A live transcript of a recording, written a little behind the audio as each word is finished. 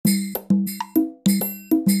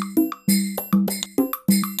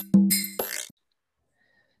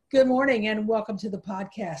Good morning and welcome to the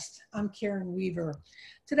podcast. I'm Karen Weaver.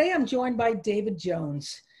 Today I'm joined by David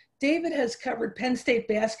Jones. David has covered Penn State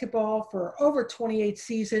basketball for over 28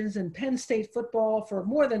 seasons and Penn State football for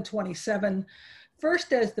more than 27,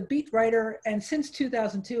 first as the beat writer and since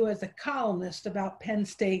 2002 as a columnist about Penn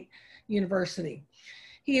State University.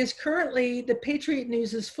 He is currently the Patriot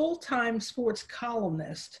News' full-time sports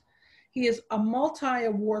columnist. He is a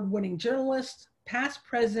multi-award winning journalist, past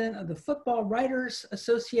president of the Football Writers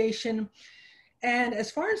Association. And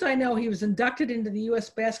as far as I know, he was inducted into the U.S.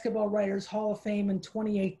 Basketball Writers Hall of Fame in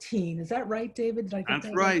 2018. Is that right, David? Did I get That's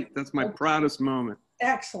that right. That's my proudest moment.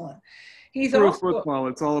 Excellent. He's True also football.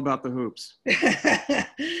 It's all about the hoops.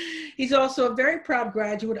 He's also a very proud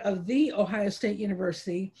graduate of The Ohio State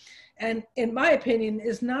University, and in my opinion,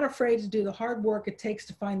 is not afraid to do the hard work it takes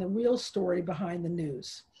to find the real story behind the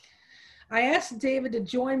news. I asked David to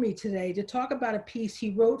join me today to talk about a piece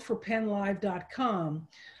he wrote for PennLive.com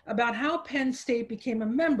about how Penn State became a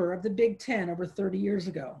member of the Big Ten over 30 years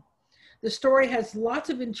ago. The story has lots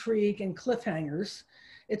of intrigue and cliffhangers.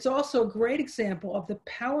 It's also a great example of the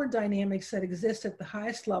power dynamics that exist at the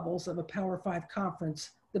highest levels of a Power 5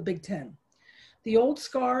 conference, the Big Ten. The old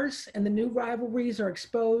scars and the new rivalries are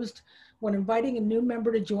exposed when inviting a new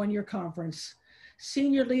member to join your conference.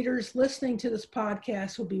 Senior leaders listening to this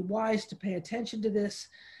podcast will be wise to pay attention to this,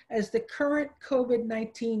 as the current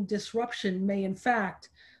COVID-19 disruption may in fact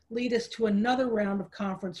lead us to another round of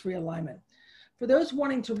conference realignment. For those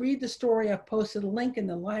wanting to read the story, I've posted a link in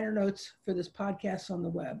the liner notes for this podcast on the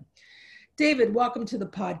web. David, welcome to the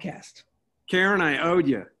podcast. Karen, I owed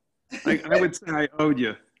you. I would say I owed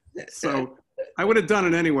you. So I would have done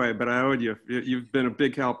it anyway, but I owed you. You've been a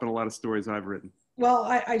big help in a lot of stories I've written. Well,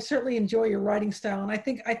 I certainly enjoy your writing style, and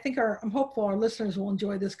I'm hopeful our listeners will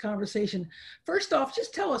enjoy this conversation. First off,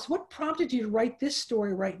 just tell us, what prompted you to write this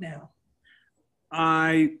story right now?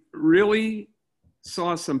 I really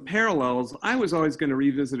saw some parallels. I was always going to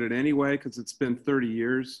revisit it anyway because it's been 30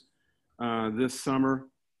 years this summer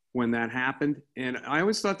when that happened. And I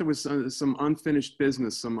always thought there was some unfinished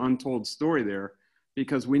business, some untold story there,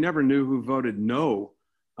 because we never knew who voted no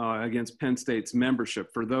against Penn State's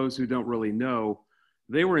membership. For those who don't really know,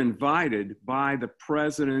 they were invited by the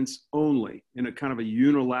presidents only in a kind of a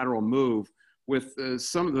unilateral move. With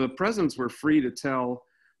some of the presidents were free to tell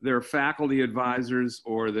their faculty advisors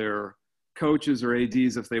or their coaches or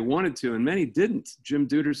ADs if they wanted to, and many didn't. Jim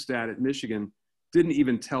Duderstadt at Michigan didn't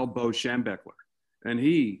even tell Bo Schembechler, and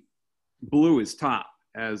he blew his top,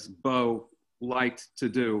 as Bo liked to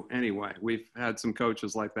do anyway. We've had some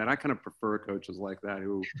coaches like that. I kind of prefer coaches like that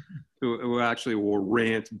who actually will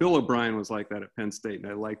rant. Bill O'Brien was like that at Penn State,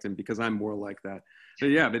 and I liked him because I'm more like that.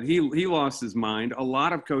 But he lost his mind. A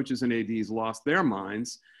lot of coaches and ADs lost their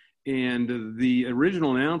minds. And the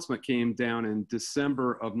original announcement came down in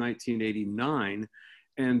December of 1989,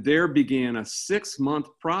 and there began a 6-month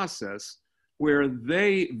process where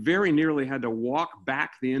they very nearly had to walk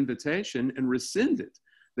back the invitation and rescind it.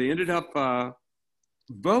 They ended up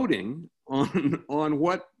voting on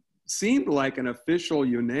what seemed like an official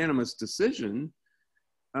unanimous decision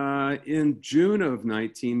in June of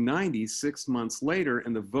 1990, 6 months later,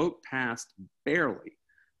 and the vote passed barely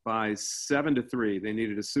by 7-3. They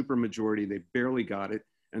needed a supermajority. They barely got it.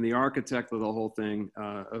 And the architect of the whole thing,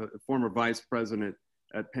 a former vice president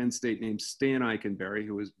at Penn State named Stan Eikenberry,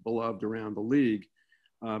 who was beloved around the league,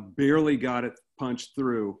 barely got it punched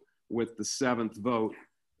through with the 7th vote,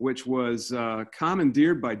 which was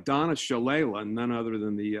commandeered by Donna Shalala, none other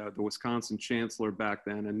than the Wisconsin chancellor back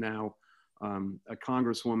then, and now a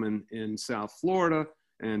congresswoman in South Florida.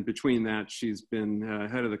 And between that, she's been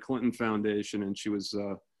head of the Clinton Foundation, and she was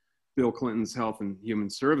Bill Clinton's Health and Human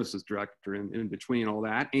Services Director in between all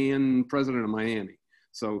that, and president of Miami.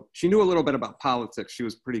 So she knew a little bit about politics. She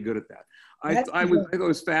was pretty good at that. I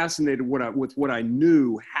was fascinated with what I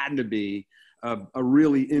knew had to be a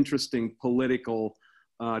really interesting political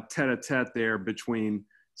tete-a-tete there between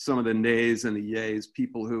some of the nays and the yays,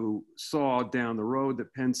 people who saw down the road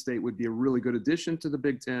that Penn State would be a really good addition to the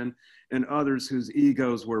Big Ten, and others whose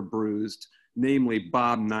egos were bruised, namely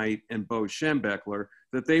Bob Knight and Bo Schembechler,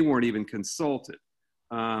 that they weren't even consulted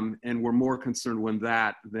and were more concerned with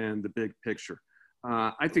that than the big picture.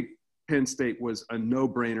 I think Penn State was a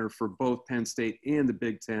no-brainer for both Penn State and the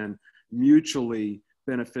Big Ten, mutually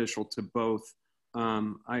beneficial to both.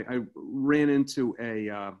 I ran into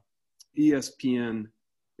a ESPN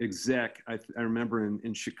exec, I remember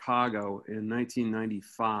in Chicago in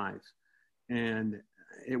 1995, and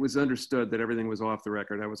it was understood that everything was off the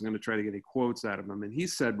record. I wasn't going to try to get any quotes out of him. And he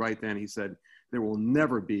said right then, he said, there will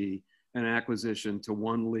never be an acquisition to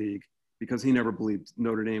one league because he never believed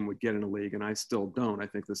Notre Dame would get in a league, and I still don't. I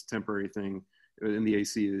think this temporary thing in the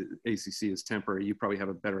ACC is temporary. You probably have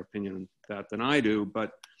a better opinion on that than I do,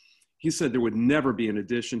 but he said there would never be an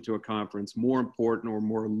addition to a conference more important or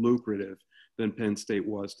more lucrative than Penn State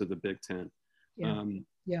was to the Big Ten.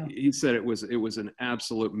 Yeah. He said it was an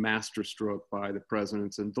absolute masterstroke by the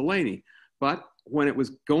presidents and Delaney. But when it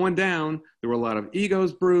was going down, there were a lot of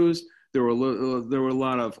egos bruised. There were a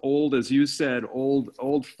lot of old, as you said,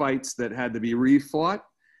 old fights that had to be refought,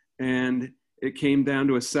 and it came down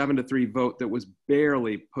to a 7-3 vote that was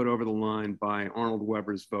barely put over the line by Arnold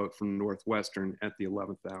Weber's vote from Northwestern at the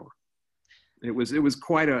 11th hour. It was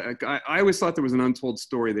quite I always thought there was an untold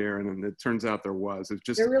story there, and it turns out there was.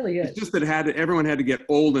 There really is. It's just that everyone had to get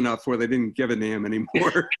old enough where they didn't give a damn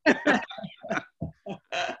anymore.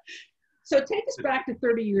 So take us back to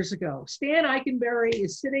 30 years ago. Stan Eikenberry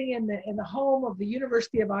is sitting in the home of the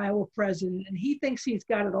University of Iowa president, and he thinks he's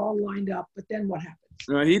got it all lined up, but then what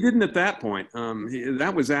happens? He didn't at that point.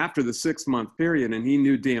 That was after the 6-month period, and he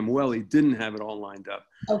knew damn well he didn't have it all lined up.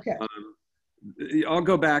 Okay. I'll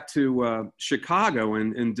go back to Chicago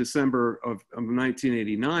in December of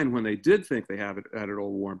 1989 when they did think they had it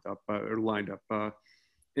all warmed up or lined up.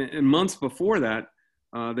 And months before that,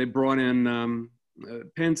 they brought in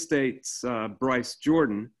Penn State's Bryce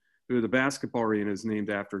Jordan, who the basketball arena is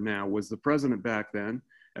named after now, was the president back then,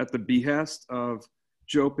 at the behest of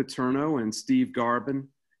Joe Paterno and Steve Garvin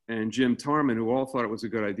and Jim Tarman, who all thought it was a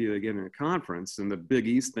good idea to get in a conference. And the Big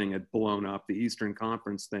East thing had blown up. The Eastern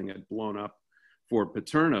Conference thing had blown up for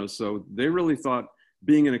Paterno. So they really thought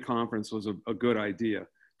being in a conference was a good idea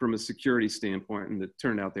from a security standpoint. And it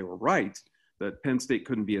turned out they were right, that Penn State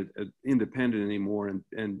couldn't be independent anymore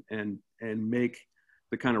and make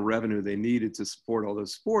the kind of revenue they needed to support all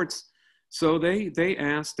those sports. So they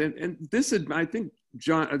asked, and this had, I think,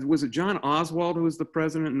 John Oswald who was the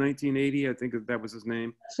president in 1980? I think that was his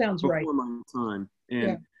name. Sounds right. Before my time.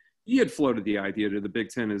 And he had floated the idea to the Big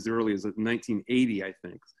Ten as early as 1980, I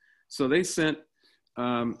think. So they sent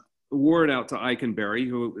word out to Eikenberry,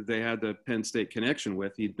 who they had the Penn State connection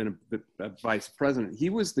with. He'd been a vice president. He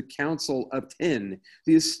was the Council of 10,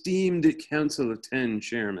 the esteemed Council of 10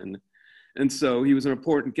 chairman. And so he was an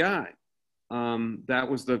important guy. That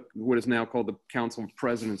was what is now called the Council of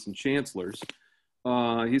Presidents and Chancellors.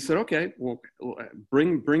 He said, okay, well,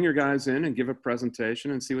 bring your guys in and give a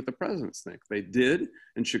presentation and see what the presidents think. They did.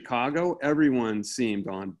 In Chicago, everyone seemed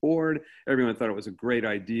on board. Everyone thought it was a great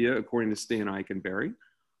idea, according to Stan Eikenberry.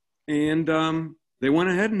 And they went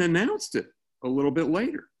ahead and announced it a little bit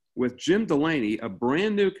later with Jim Delaney, a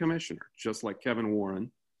brand new commissioner, just like Kevin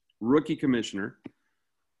Warren, rookie commissioner,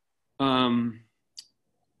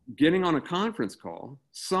 getting on a conference call,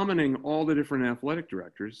 summoning all the different athletic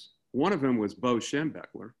directors. One of them was Bo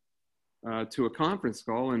Schembechler, to a conference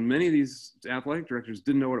call, and many of these athletic directors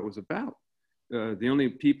didn't know what it was about. The only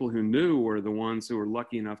people who knew were the ones who were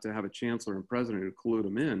lucky enough to have a chancellor and president who clued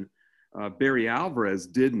them in. Barry Alvarez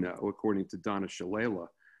did know, according to Donna Shalala,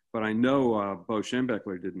 but I know Bo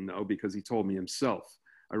Schembechler didn't know because he told me himself.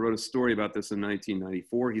 I wrote a story about this in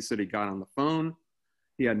 1994. He said he got on the phone.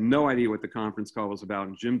 He had no idea what the conference call was about,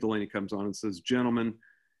 and Jim Delaney comes on and says, gentlemen,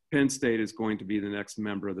 Penn State is going to be the next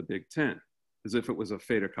member of the Big Ten, as if it was a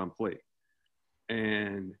fait accompli.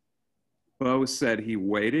 And Bo said he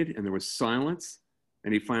waited, and there was silence,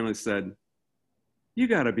 and he finally said, you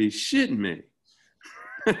gotta be shitting me.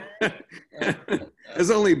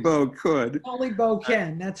 As only Bo could. Only Bo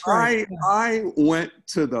can, that's right. I went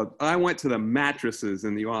to the mattresses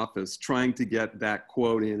in the office trying to get that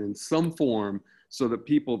quote in some form so that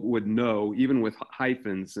people would know, even with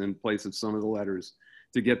hyphens in place of some of the letters,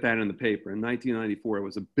 to get that in the paper. In 1994, it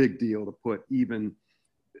was a big deal to put even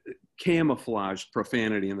camouflaged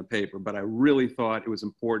profanity in the paper, but I really thought it was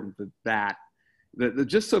important that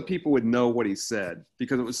just so people would know what he said,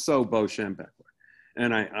 because it was so Bo Schembechler.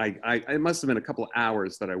 And it must have been a couple of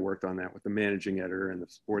hours that I worked on that with the managing editor and the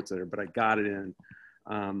sports editor, but I got it in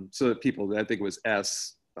so that people, I think it was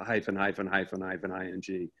S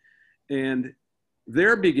 _ing. And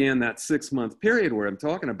there began that 6-month period where I'm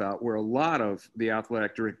talking about, where a lot of the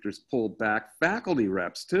athletic directors pulled back, faculty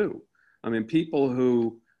reps too. I mean, people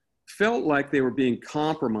who felt like they were being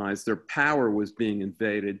compromised, their power was being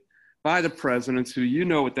invaded by the presidents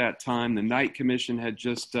who, at that time, the Knight Commission had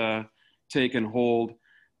just taken hold,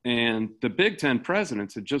 and the Big Ten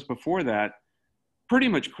presidents had just before that pretty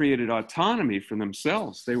much created autonomy for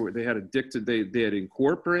themselves. They had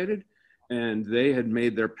incorporated, and they had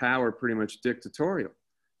made their power pretty much dictatorial.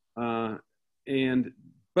 And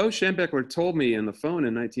Bo Schembechler told me on the phone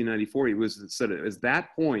in 1994, said at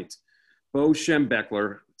that point, Bo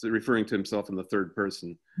Schembechler so referring to himself in the third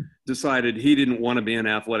person, decided he didn't want to be an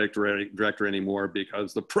athletic director anymore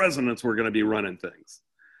because the presidents were going to be running things.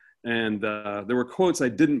 And there were quotes I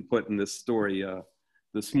didn't put in this story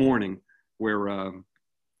this morning where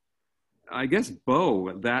I guess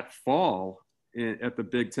Bo that fall at the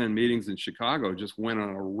Big Ten meetings in Chicago just went on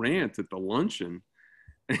a rant at the luncheon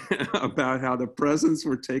about how the presidents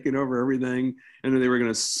were taking over everything and they were going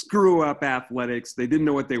to screw up athletics. They didn't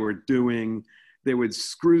know what they were doing. They would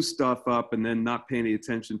screw stuff up and then not pay any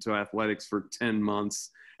attention to athletics for 10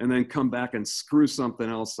 months and then come back and screw something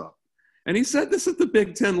else up. And he said this at the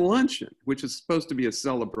Big Ten luncheon, which is supposed to be a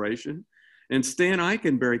celebration. And Stan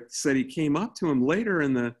Eikenberry said he came up to him later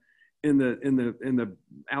in the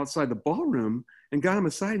outside the ballroom and got him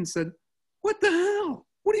aside and said, "What the hell?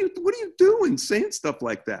 What are you doing saying stuff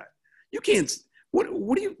like that? You can't,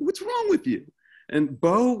 what's wrong with you?" And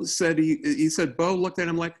Bo said, he said, Bo looked at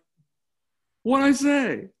him like, "What I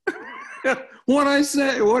say, what I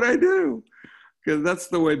say, what I do." Because that's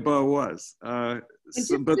the way Bo was.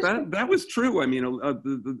 But that was true. I mean,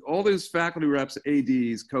 all those faculty reps,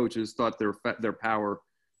 ADs, coaches thought their power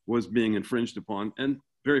was being infringed upon. And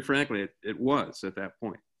very frankly, it was at that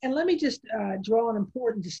point. And let me just draw an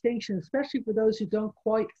important distinction, especially for those who don't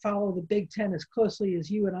quite follow the Big Ten as closely as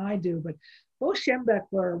you and I do. But Bo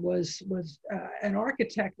Schembechler was an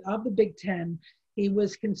architect of the Big Ten. He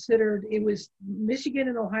was considered, it was Michigan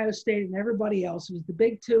and Ohio State and everybody else. It was the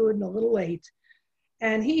Big Two and the Little Eight.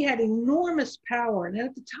 And he had enormous power. And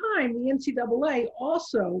at the time, the NCAA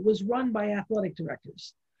also was run by athletic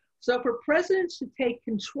directors. So for presidents to take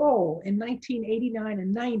control in 1989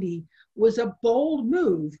 and 90 was a bold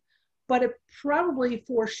move, but it probably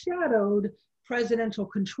foreshadowed presidential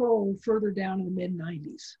control further down in the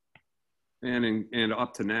mid-90s. And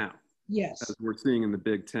up to now. Yes. As we're seeing in the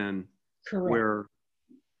Big Ten. Correct. Where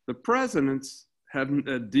the presidents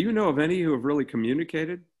haven't, do you know of any who have really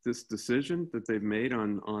communicated this decision that they've made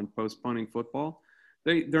on postponing football?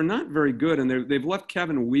 They're not very good, and they've left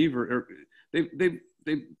Kevin Weaver, or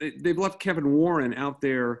they've left Kevin Warren out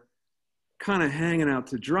there kind of hanging out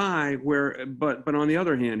to dry, but on the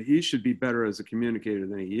other hand, he should be better as a communicator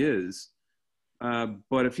than he is.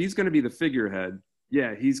 But if he's going to be the figurehead,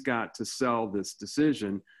 yeah, he's got to sell this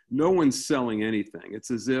decision. No one's selling anything. It's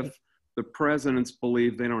as if the presidents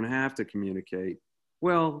believe they don't have to communicate.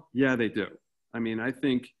 Well, yeah, they do. I mean, I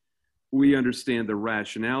think we understand the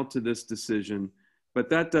rationale to this decision, but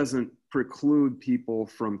that doesn't preclude people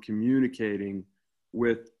from communicating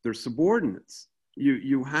with their subordinates.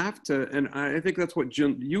 You have to, and I think that's what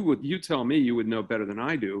Jim, you tell me, you would know better than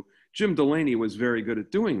I do. Jim Delaney was very good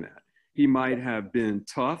at doing that. He might have been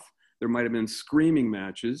tough. There might have been screaming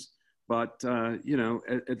matches, but you know,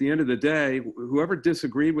 at the end of the day, whoever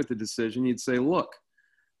disagreed with the decision, he'd say, look,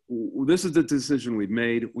 this is the decision we've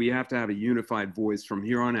made. We have to have a unified voice from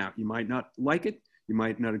here on out. You might not like it. You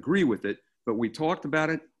might not agree with it, but we talked about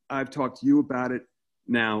it. I've talked to you about it.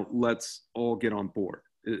 Now let's all get on board.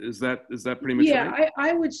 Is that pretty much right? Yeah,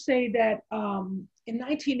 I would say that in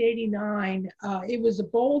 1989, it was a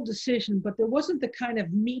bold decision, but there wasn't the kind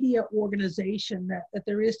of media organization that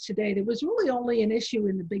there is today. There was really only an issue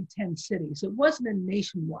in the Big Ten cities. It wasn't a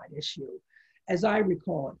nationwide issue, as I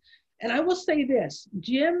recall it. And I will say this,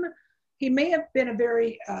 Jim, he may have been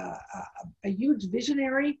a huge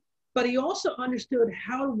visionary, but he also understood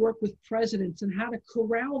how to work with presidents and how to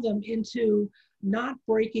corral them into not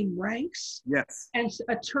breaking ranks. Yes. And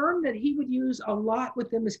a term that he would use a lot with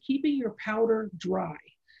them is keeping your powder dry.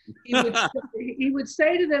 He would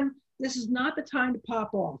say to them, this is not the time to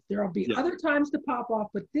pop off. There will be other times to pop off,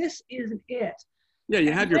 but this isn't it. Yeah,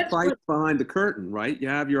 you have your fight behind the curtain, right? You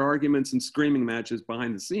have your arguments and screaming matches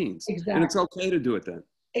behind the scenes. Exactly. And it's okay to do it then.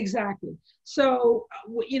 Exactly. So,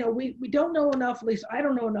 you know, we don't know enough, at least I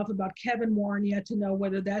don't know enough about Kevin Warren yet to know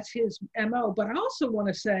whether that's his MO. But I also want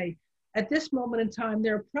to say, at this moment in time,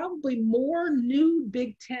 there are probably more new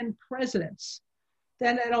Big Ten presidents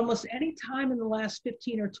than at almost any time in the last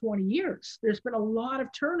 15 or 20 years. There's been a lot of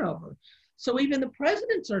turnover. So even the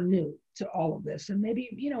presidents are new to all of this and maybe,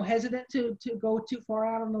 you know, hesitant to go too far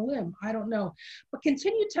out on a limb. I don't know. But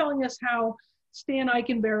continue telling us how Stan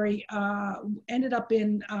Eikenberry ended up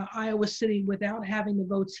in Iowa City without having the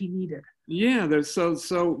votes he needed. Yeah,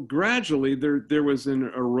 so gradually there was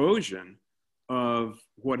an erosion of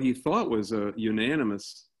what he thought was a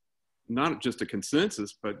unanimous, not just a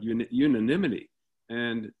consensus, but unanimity.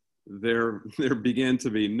 And there began to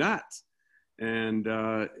be nuts. And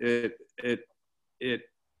it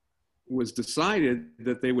was decided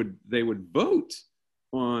that they would vote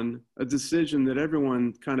on a decision that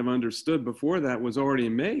everyone kind of understood before that was already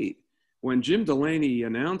made. When Jim Delaney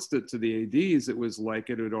announced it to the ADs, it was like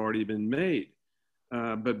it had already been made.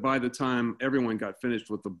 But by the time everyone got finished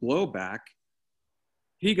with the blowback,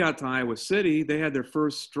 he got to Iowa City. They had their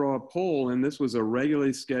first straw poll, and this was a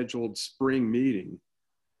regularly scheduled spring meeting.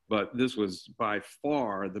 But this was by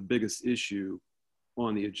far the biggest issue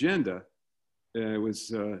on the agenda. It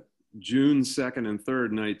was June 2nd and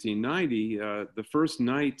 3rd, 1990. The first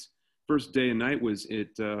day and night was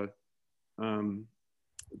at the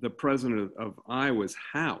president of Iowa's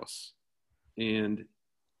house. And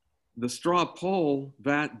the straw poll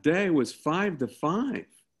that day was 5-5.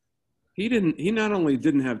 He not only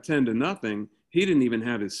didn't have 10-0, he didn't even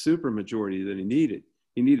have his supermajority that he needed.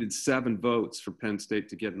 He needed 7 votes for Penn State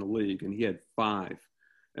to get in the league, and he had 5.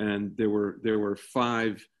 And there were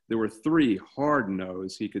 3 hard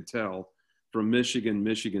no's, he could tell, from Michigan,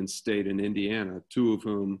 Michigan State, and Indiana, 2 of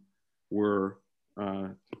whom were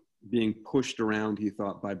being pushed around, he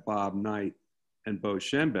thought, by Bob Knight and Bo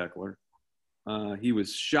Schembechler. He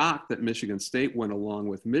was shocked that Michigan State went along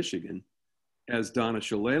with Michigan, as Donna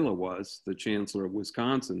Shalala was, the chancellor of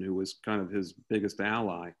Wisconsin, who was kind of his biggest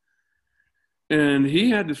ally. And he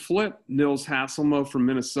had to flip Nils Hasselmo from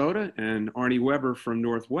Minnesota and Arnie Weber from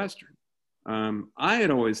Northwestern. I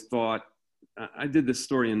had always thought, I did this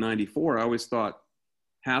story in '94, I always thought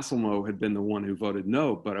Hasselmo had been the one who voted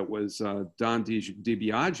no, but it was Don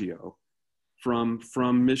DiBiagio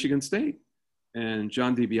from Michigan State. And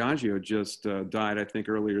John DiBiagio just died, I think,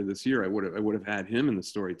 earlier this year. I would have had him in the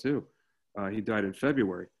story too. He died in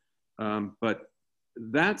February. But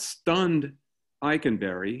that stunned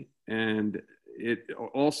Eikenberry, and it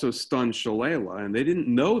also stunned Shalala. And they didn't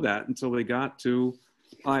know that until they got to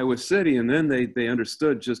Iowa City, and then they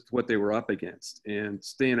understood just what they were up against. And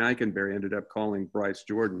Stan Eikenberry ended up calling Bryce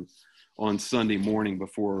Jordan on Sunday morning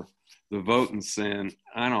before the vote and saying,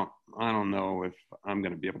 I don't know if I'm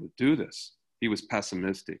going to be able to do this. He was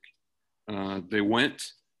pessimistic. They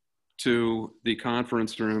went to the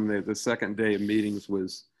conference room. The second day of meetings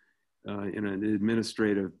was in an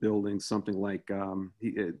administrative building, something like,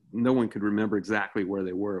 no one could remember exactly where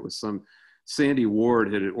they were. It was Sandy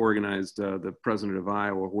Ward had organized the president of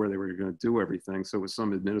Iowa where they were going to do everything. So it was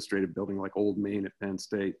some administrative building like Old Main at Penn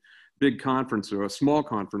State, big conference or a small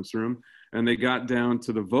conference room. And they got down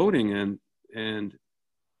to the voting, and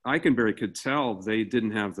Eikenberry could tell they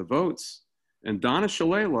didn't have the votes. And Donna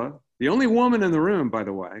Shalala, the only woman in the room, by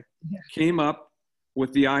the way, came up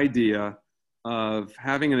with the idea of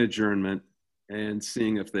having an adjournment and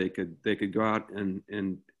seeing if they could go out,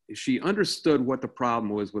 and she understood what the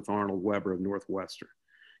problem was with Arnold Weber of Northwestern.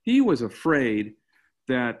 He was afraid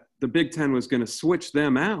that the Big Ten was going to switch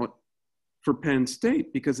them out for Penn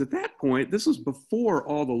State, because at that point, this was before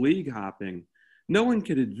all the league hopping. No one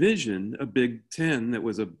could envision a Big Ten that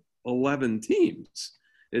was 11 teams.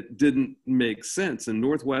 It didn't make sense. And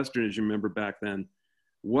Northwestern, as you remember back then,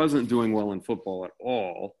 wasn't doing well in football at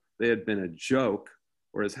all. They had been a joke,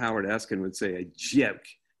 or as Howard Eskin would say, a joke.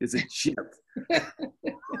 It's a joke.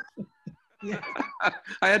 Yeah.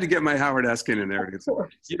 I had to get my Howard Eskin in there.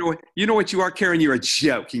 You know what you are, Karen? You're a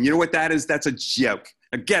joke. And you know what that is? That's a joke.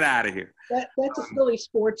 Now get out of here. That's a silly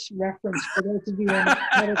sports reference for those of you in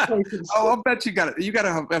other places. Oh, I'll bet you got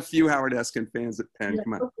a few Howard Eskin fans at Penn. Yeah,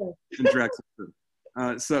 come on. Okay. In Drexel.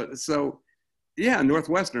 So yeah,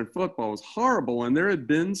 Northwestern football was horrible, and there had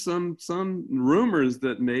been some rumors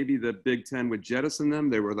that maybe the Big Ten would jettison them.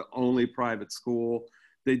 They were the only private school.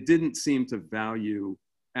 They didn't seem to value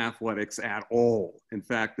athletics at all. In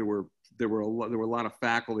fact, there were a lot of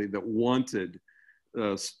faculty that wanted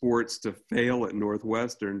sports to fail at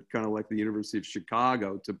Northwestern, kind of like the University of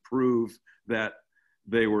Chicago, to prove that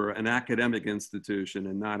they were an academic institution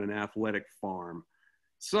and not an athletic farm.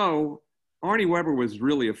 So Arnie Weber was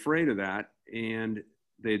really afraid of that, and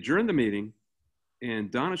they adjourned the meeting, and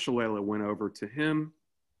Donna Shalala went over to him.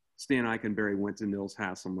 Stan Eikenberry went to Nils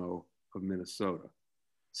Hasselmo of Minnesota.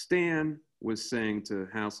 Stan was saying to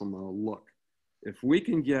Hasselmo, look, if we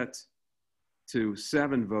can get to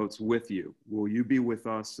 7 votes with you, will you be with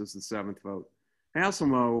us as the 7th vote?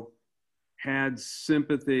 Hasselmo had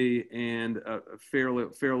sympathy and a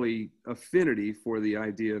fairly affinity for the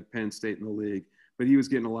idea of Penn State in the league, but he was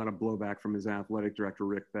getting a lot of blowback from his athletic director,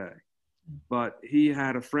 Rick Bay. But he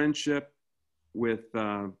had a friendship with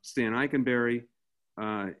Stan Eikenberry.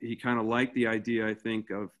 He kind of liked the idea, I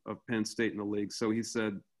think, of Penn State in the league. So he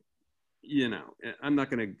said, you know, I'm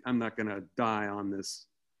not gonna die on this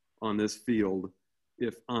field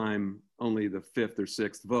if I'm only the 5th or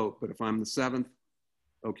 6th vote, but if I'm the 7th,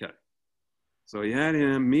 okay. So he had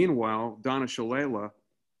him. Meanwhile, Donna Shalala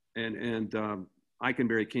and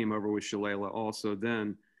Eikenberry came over with Shalala also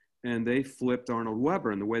then, and they flipped Arnold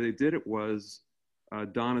Weber. And the way they did it was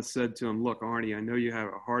Donna said to him, look, Arnie, I know you have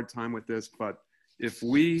a hard time with this, but if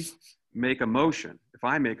we make a motion, if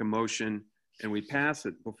I make a motion and we pass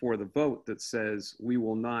it before the vote that says we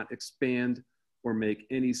will not expand or make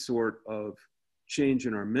any sort of change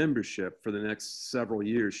in our membership for the next several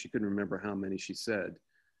years, she couldn't remember how many she said,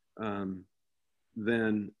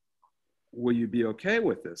 then will you be okay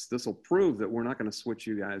with this? This will prove that we're not going to switch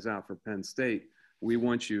you guys out for Penn State. We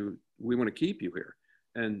want to keep you here.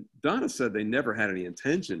 And Donna said they never had any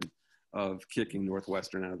intention of kicking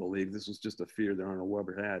Northwestern out of the league. This was just a fear that Arnold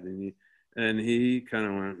Weber had. And he kind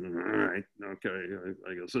of went, all right, okay,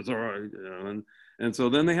 I guess it's all right. You know, and so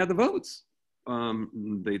then they had the votes.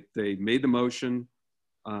 They made the motion.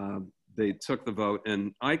 They took the vote.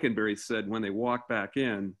 And Eikenberry said when they walked back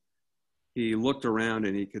in, he looked around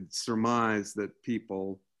and he could surmise that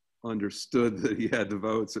people understood that he had the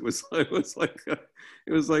votes. It was like the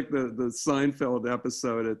Seinfeld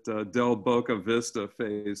episode at Del Boca Vista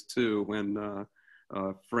Phase 2 when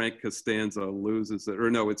Frank Costanza loses it, or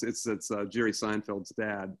no, it's Jerry Seinfeld's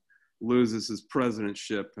dad loses his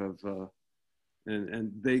presidentship of,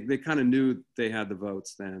 and they kind of knew they had the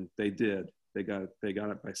votes then. They did. They got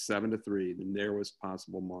it by 7-3, and there was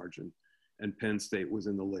possible margin, and Penn State was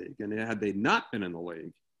in the league. And had they not been in the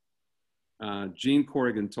league, Gene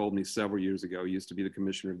Corrigan told me several years ago, he used to be the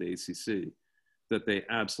commissioner of the ACC, that they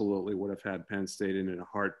absolutely would have had Penn State in a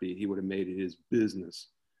heartbeat. He would have made it his business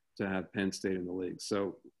to have Penn State in the league.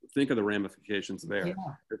 So think of the ramifications there. Yeah.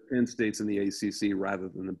 If Penn State's in the ACC rather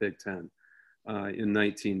than the Big Ten in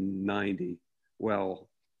 1990. Well,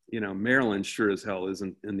 you know, Maryland sure as hell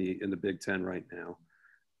isn't in the Big Ten right now.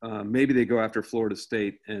 Maybe they go after Florida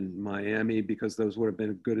State and Miami because those would have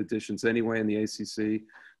been good additions anyway in the ACC.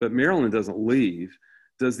 But Maryland doesn't leave.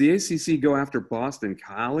 Does the ACC go after Boston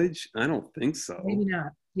College? I don't think so. Maybe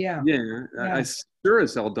not. Yeah. Yeah. I sure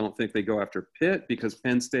as hell don't think they go after Pitt because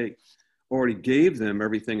Penn State already gave them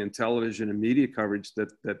everything in television and media coverage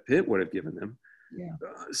that Pitt would have given them. Yeah.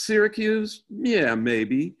 Syracuse, yeah,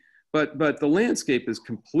 maybe. But the landscape has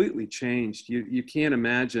completely changed. You can't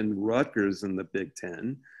imagine Rutgers in the Big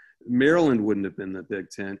Ten. Maryland wouldn't have been the Big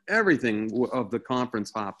Ten. Everything of the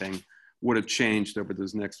conference hopping would have changed over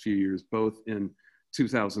those next few years, both in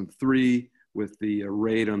 2003 with the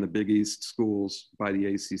raid on the Big East schools by the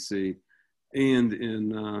ACC and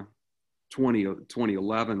in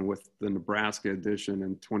 2011 with the Nebraska edition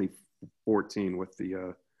and 2014 with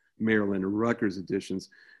the Maryland and Rutgers editions.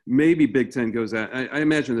 Maybe Big Ten goes out. I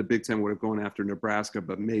imagine the Big Ten would have gone after Nebraska,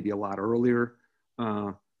 but maybe a lot earlier.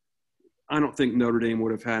 I don't think Notre Dame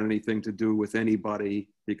would have had anything to do with anybody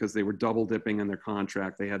because they were double dipping in their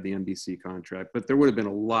contract. They had the NBC contract, but there would have been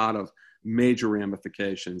a lot of major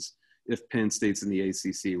ramifications if Penn State's in the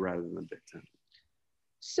ACC rather than the Big Ten.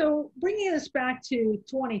 So bringing us back to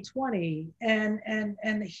 2020 and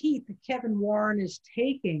the heat that Kevin Warren is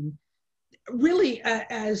taking, really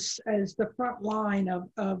as the front line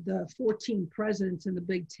of the 14 presidents in the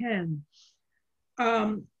Big Ten,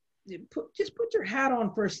 just put your hat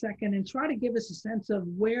on for a second and try to give us a sense of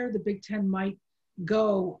where the Big Ten might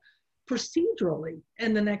go procedurally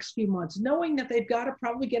in the next few months, knowing that they've got to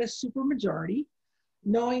probably get a supermajority,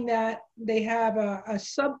 knowing that they have a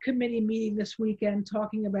subcommittee meeting this weekend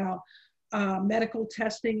talking about medical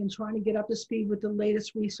testing and trying to get up to speed with the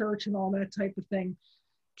latest research and all that type of thing.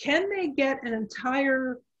 Can they get an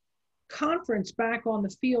entire conference back on the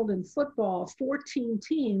field in football, 14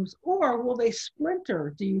 teams, or will they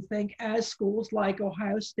splinter, do you think, as schools like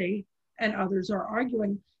Ohio State and others are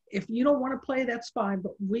arguing, if you don't want to play, that's fine,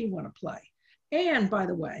 but we want to play. And by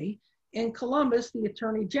the way, in Columbus, the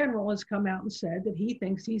Attorney General has come out and said that he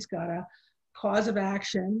thinks he's got a cause of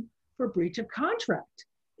action for breach of contract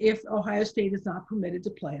if Ohio State is not permitted to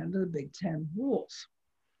play under the Big Ten rules.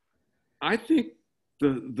 I think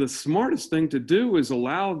the smartest thing to do is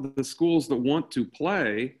allow the schools that want to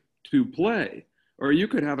play, or you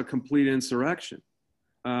could have a complete insurrection.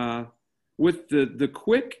 With the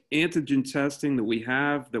quick antigen testing that we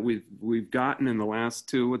have, that we've gotten in the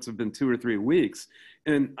last what's been 2 or 3 weeks,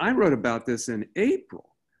 and I wrote about this in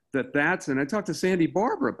April, and I talked to Sandy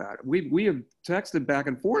Barber about it. We have texted back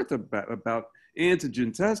and forth about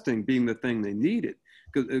antigen testing being the thing they needed.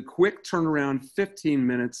 Because a quick turnaround, 15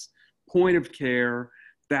 minutes, point of care,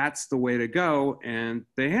 that's the way to go. And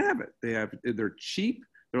they have it. They're cheap.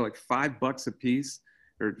 They're like $5 a piece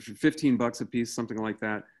or $15 a piece, something like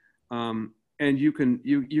that. And you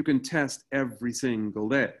can test every single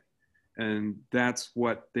day. And that's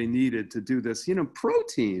what they needed to do this. You know, pro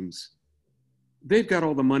teams, they've got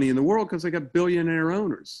all the money in the world because they got billionaire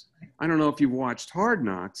owners. I don't know if you've watched Hard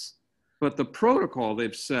Knocks, But the protocol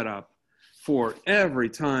they've set up for every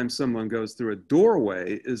time someone goes through a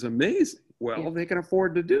doorway is amazing. Well, Yeah. they can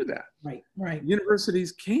afford to do that. Right, right.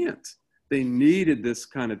 Universities can't. They needed this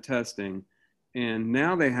kind of testing, and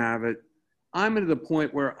now they have it. I'm at the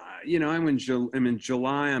point where, I'm in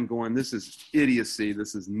July, I'm going, this is idiocy.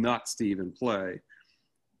 This is nuts to even play.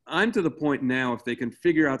 I'm to the point now, if they can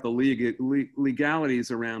figure out the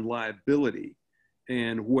legalities around liability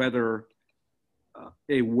and whether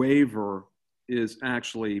a waiver is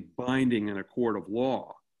actually binding in a court of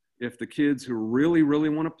law. If the kids who really, really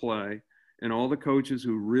want to play and all the coaches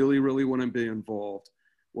who really, really want to be involved,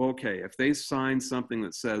 well, okay, if they sign something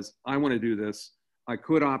that says, I want to do this, I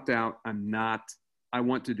could opt out, I'm not, I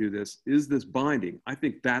want to do this, is this binding? I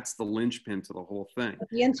think that's the linchpin to the whole thing. But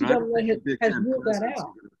the NCAA has ruled that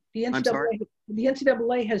out. I'm sorry? The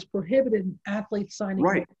NCAA has prohibited athletes signing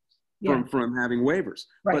right. waivers. Yeah. From having waivers.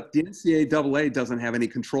 Right. But the NCAA doesn't have any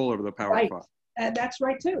control over the Power Right. Five. And that's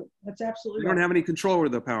right too. That's absolutely They right. don't have any control over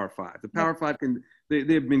the Power Five. The Power Five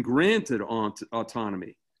they've been granted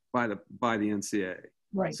autonomy by the NCAA.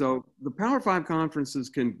 Right. So the Power Five conferences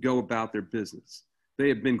can go about their business. They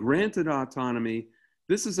have been granted autonomy.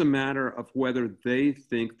 This is a matter of whether they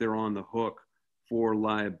think they're on the hook for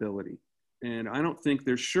liability. And I don't think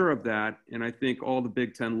they're sure of that. And I think all the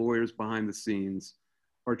Big Ten lawyers behind the scenes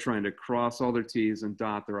are trying to cross all their T's and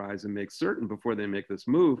dot their I's and make certain before they make this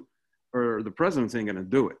move, or the president's ain't going to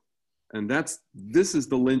do it. And this is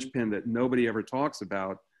the linchpin that nobody ever talks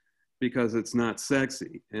about because it's not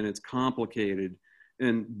sexy and it's complicated.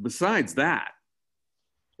 And besides that,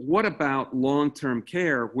 what about long-term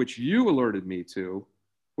care, which you alerted me to,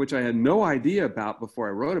 which I had no idea about before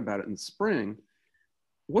I wrote about it in the spring?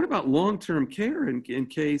 What about long-term care in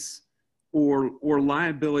case or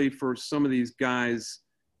liability for some of these guys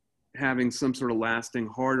having some sort of lasting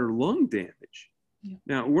heart or lung damage? Yeah.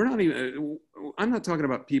 Now, I'm not talking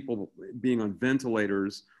about people being on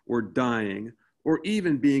ventilators or dying or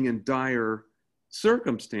even being in dire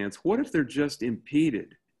circumstance. What if they're just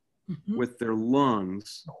impeded with their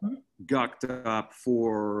lungs gucked up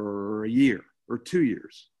for a year or 2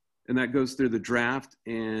 years? And that goes through the draft,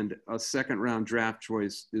 and a second round draft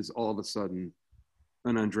choice is all of a sudden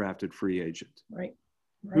an undrafted free agent. Right.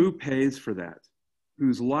 Who pays for that?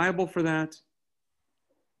 Who's liable for that?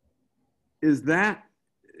 Is that,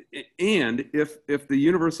 and if the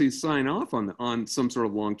universities sign off on some sort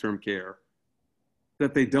of long-term care,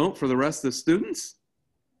 that they don't for the rest of the students,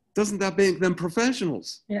 doesn't that make them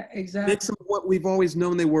professionals? Yeah, exactly. Makes them what we've always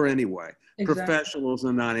known they were anyway. Exactly. Professionals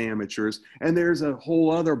and not amateurs. And there's a whole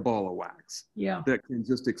other ball of wax that can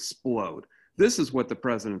just explode. This is what the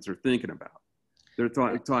presidents are thinking about. They're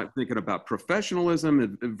thinking about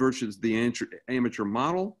professionalism versus the amateur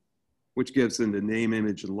model, which gives them the name,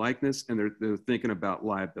 image, and likeness. And they're thinking about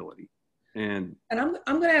liability. And I'm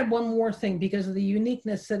going to add one more thing because of the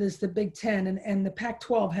uniqueness that is the Big Ten, and the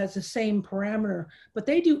Pac-12 has the same parameter, but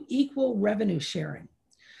they do equal revenue sharing.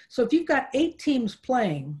 So if you've got 8 teams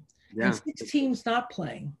playing and 6 teams not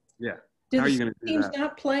playing, do how are you the going to do teams that?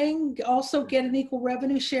 not playing also get an equal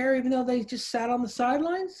revenue share even though they just sat on the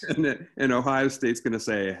sidelines? And Ohio State's going to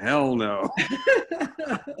say, hell no.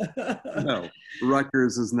 No,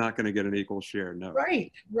 Rutgers is not going to get an equal share. No.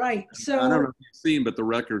 Right. So I don't know if you've seen, but the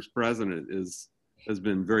Rutgers president has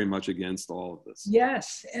been very much against all of this.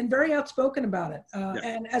 Yes, and very outspoken about it.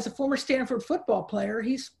 And as a former Stanford football player,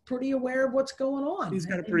 he's pretty aware of what's going on. He's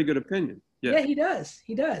got a pretty good opinion. Yeah, he does.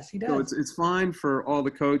 So it's fine for all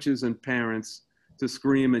the coaches and parents to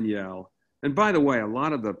scream and yell. And by the way, a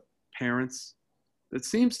lot of the parents, it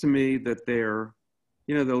seems to me that they're,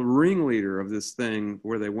 the ringleader of this thing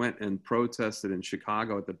where they went and protested in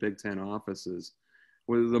Chicago at the Big Ten offices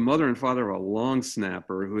was the mother and father of a long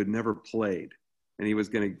snapper who had never played. And he was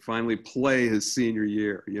going to finally play his senior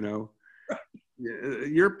year,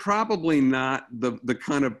 You're probably not the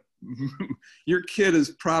kind of, your kid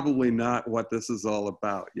is probably not what this is all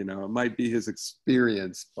about. It might be his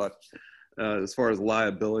experience, but as far as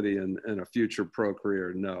liability and a future pro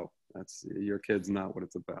career, no, your kid's not what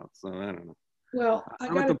it's about. So I don't know. Well,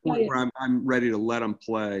 I'm at the point where I'm ready to let them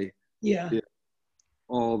play. Yeah.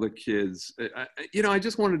 All the kids, I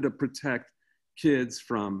just wanted to protect kids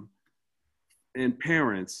from, and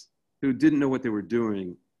parents who didn't know what they were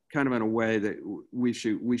doing, kind of in a way that we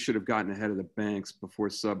should have gotten ahead of the banks before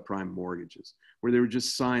subprime mortgages, where they were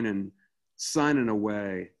just signing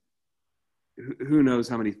away who knows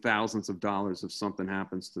how many thousands of dollars if something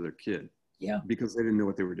happens to their kid. Yeah. Because they didn't know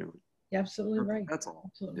what they were doing. You're absolutely right. That's all.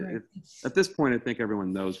 Absolutely right. At this point, I think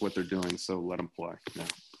everyone knows what they're doing, so let them play. No.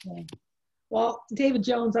 Yeah. Well, David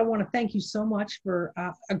Jones, I want to thank you so much for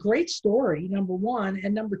a great story, number one,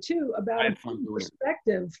 and number two, about I a had fun doing it.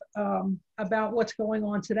 perspective about what's going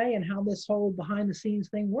on today and how this whole behind the scenes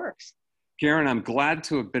thing works. Karen, I'm glad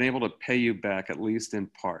to have been able to pay you back, at least in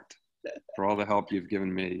part, for all the help you've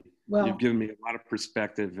given me. Well, You've given me a lot of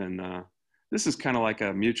perspective, and this is kind of like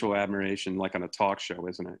a mutual admiration, like on a talk show,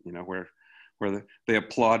 isn't it? You know, where they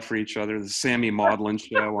applaud for each other. The Sammy Maudlin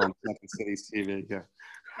show on Second Cities TV. Yeah.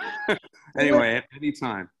 Anyway, at any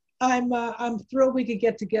time. I'm thrilled we could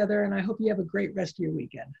get together, and I hope you have a great rest of your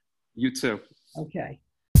weekend. You too. Okay.